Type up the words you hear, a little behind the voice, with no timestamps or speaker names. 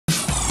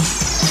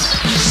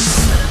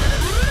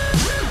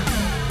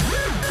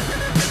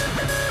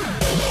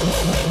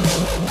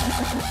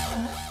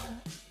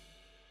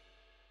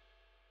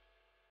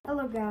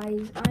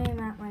guys, I am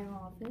at my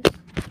office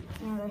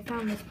and I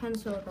found this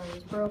pencil that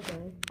is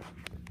broken.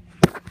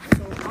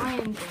 So I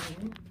am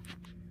going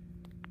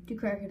to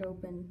crack it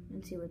open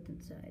and see what's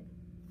inside.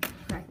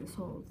 Crack this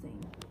whole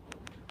thing.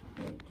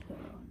 Wait, so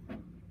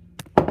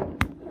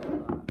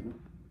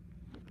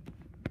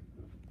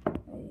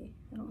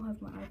I don't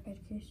have my iPad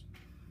case.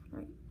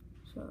 Alright,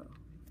 so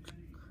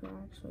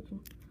crack so I can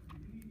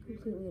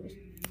completely just.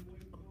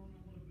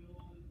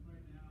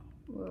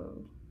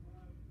 Whoa.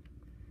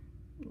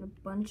 And a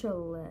bunch of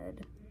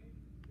lead.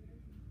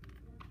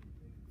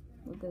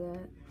 Look at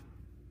that.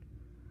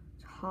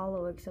 It's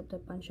hollow except a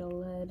bunch of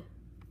lead.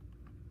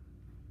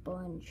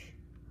 Bunch.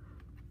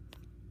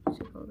 Let's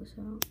pull this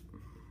out.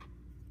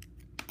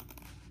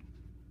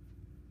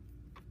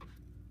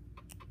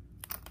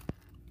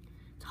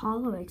 It's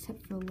hollow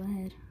except for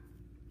lead.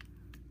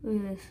 Look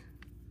at this.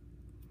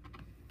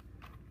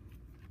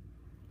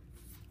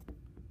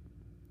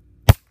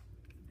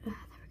 There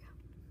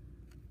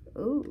we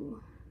go.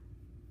 Ooh.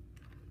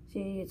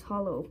 See, it's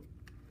hollow.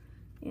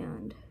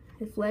 And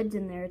if lead's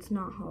in there, it's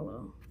not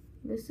hollow.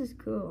 This is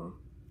cool.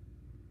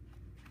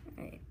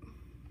 Alright.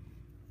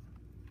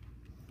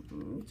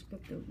 Let's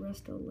get the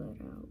rest of the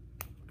lead out.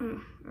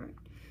 Alright.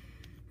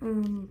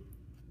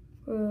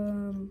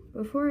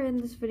 Before I end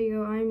this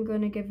video, I'm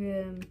going to give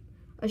him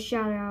a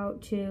shout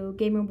out to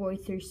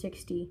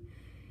GamerBoy360.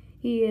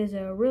 He is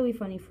a really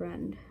funny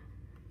friend.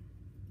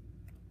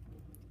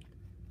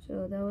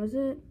 So that was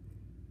it.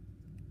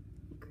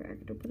 Crack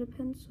it open a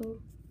pencil.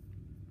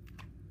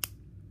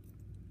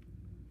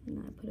 And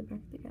then I put it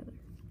back together.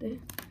 If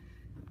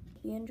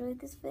you enjoyed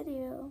this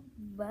video,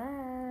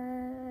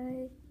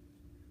 bye.